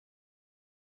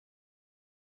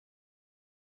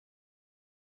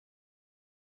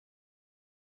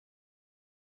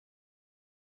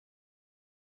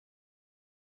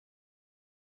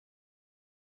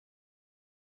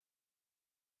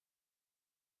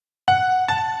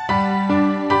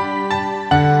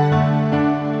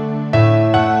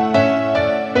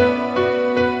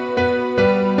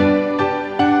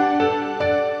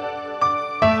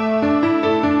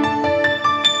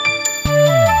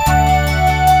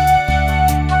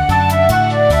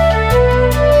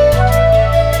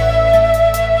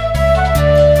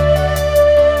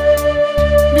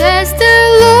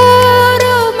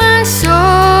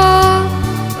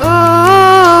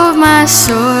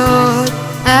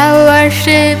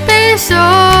worship His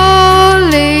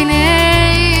holy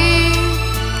name.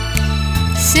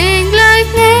 Sing like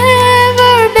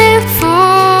never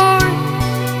before.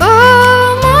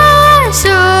 Oh my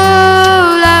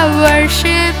soul, I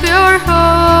worship Your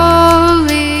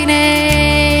holy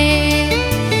name.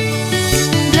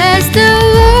 Bless the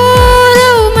Lord,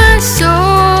 oh my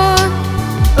soul.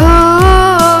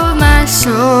 Oh my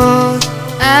soul,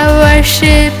 I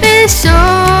worship His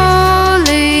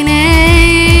holy name.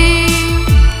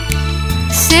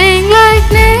 Sing like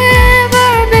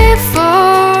never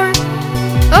before.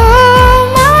 Oh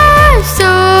my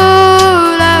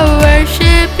soul, I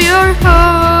worship Your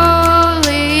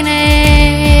holy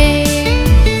name.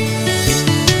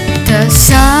 The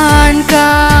sun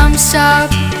comes up,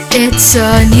 it's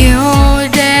a new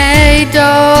day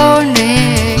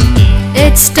dawning.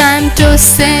 It's time to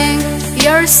sing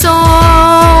Your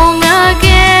song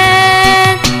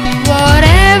again.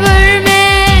 Whatever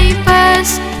may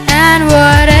pass and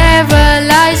whatever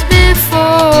lies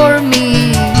before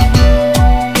me,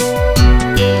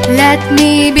 let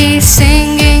me be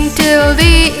singing till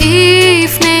the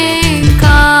evening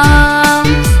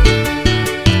comes.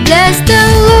 Bless the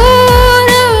Lord,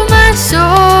 oh my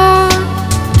soul.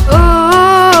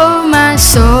 Oh my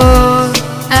soul,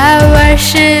 I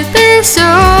worship His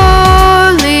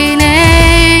holy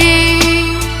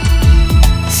name.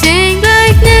 Sing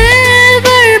like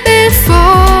never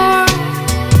before.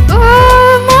 Oh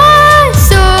my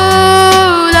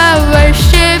soul, I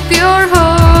worship Your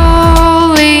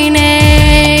holy name.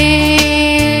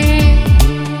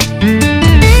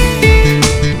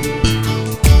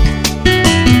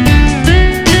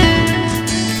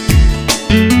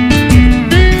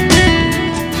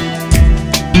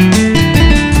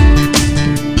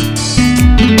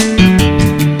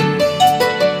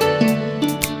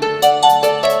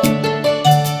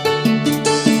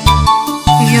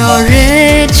 You're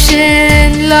rich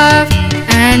in love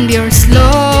and You're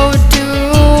slow to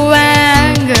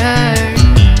anger.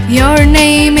 Your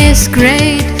name is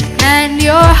great and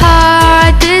Your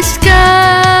heart is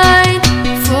kind.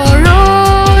 For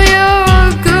all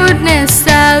Your goodness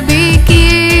I'll be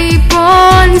keep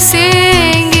on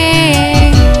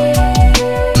singing.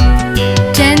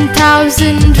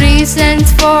 10,000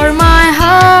 reasons for my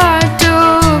heart to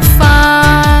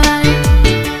find.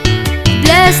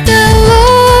 Bless the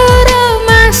Lord, oh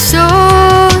my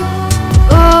soul.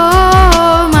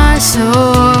 Oh my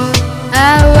soul, I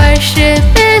worship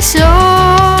His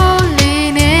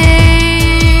holy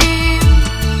name.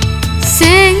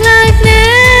 Sing like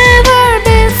never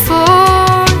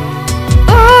before.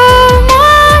 Oh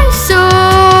my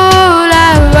soul,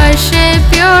 I worship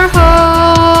Your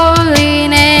holy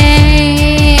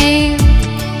name.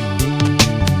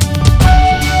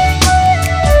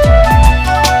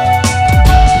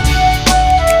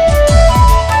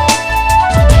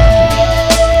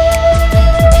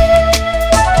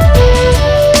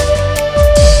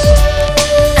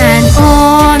 And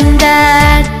on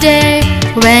that day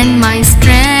when my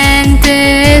strength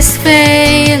is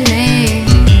failing,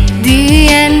 the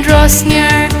end draws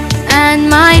near and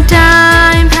my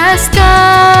time has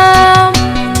come.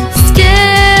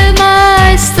 Still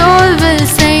my soul will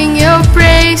sing Your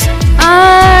praise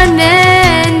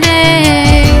unending.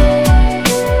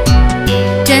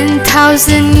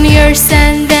 10,000 years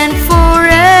and then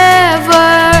forevermore.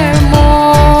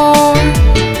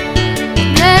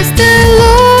 Bless the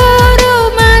Lord, oh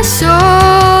my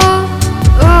soul.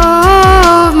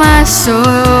 Oh my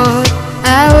soul,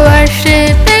 I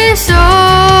worship His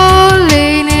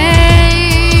holy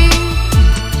name.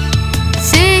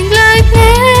 Sing like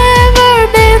never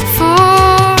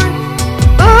before.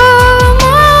 Oh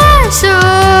my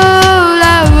soul,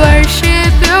 I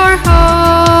worship Your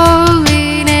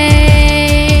holy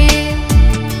name.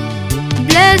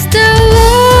 Bless the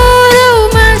Lord, oh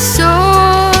my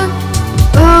soul.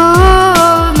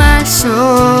 Oh my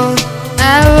soul, I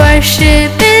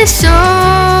worship His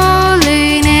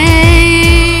holy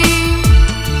name.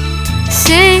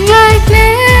 Sing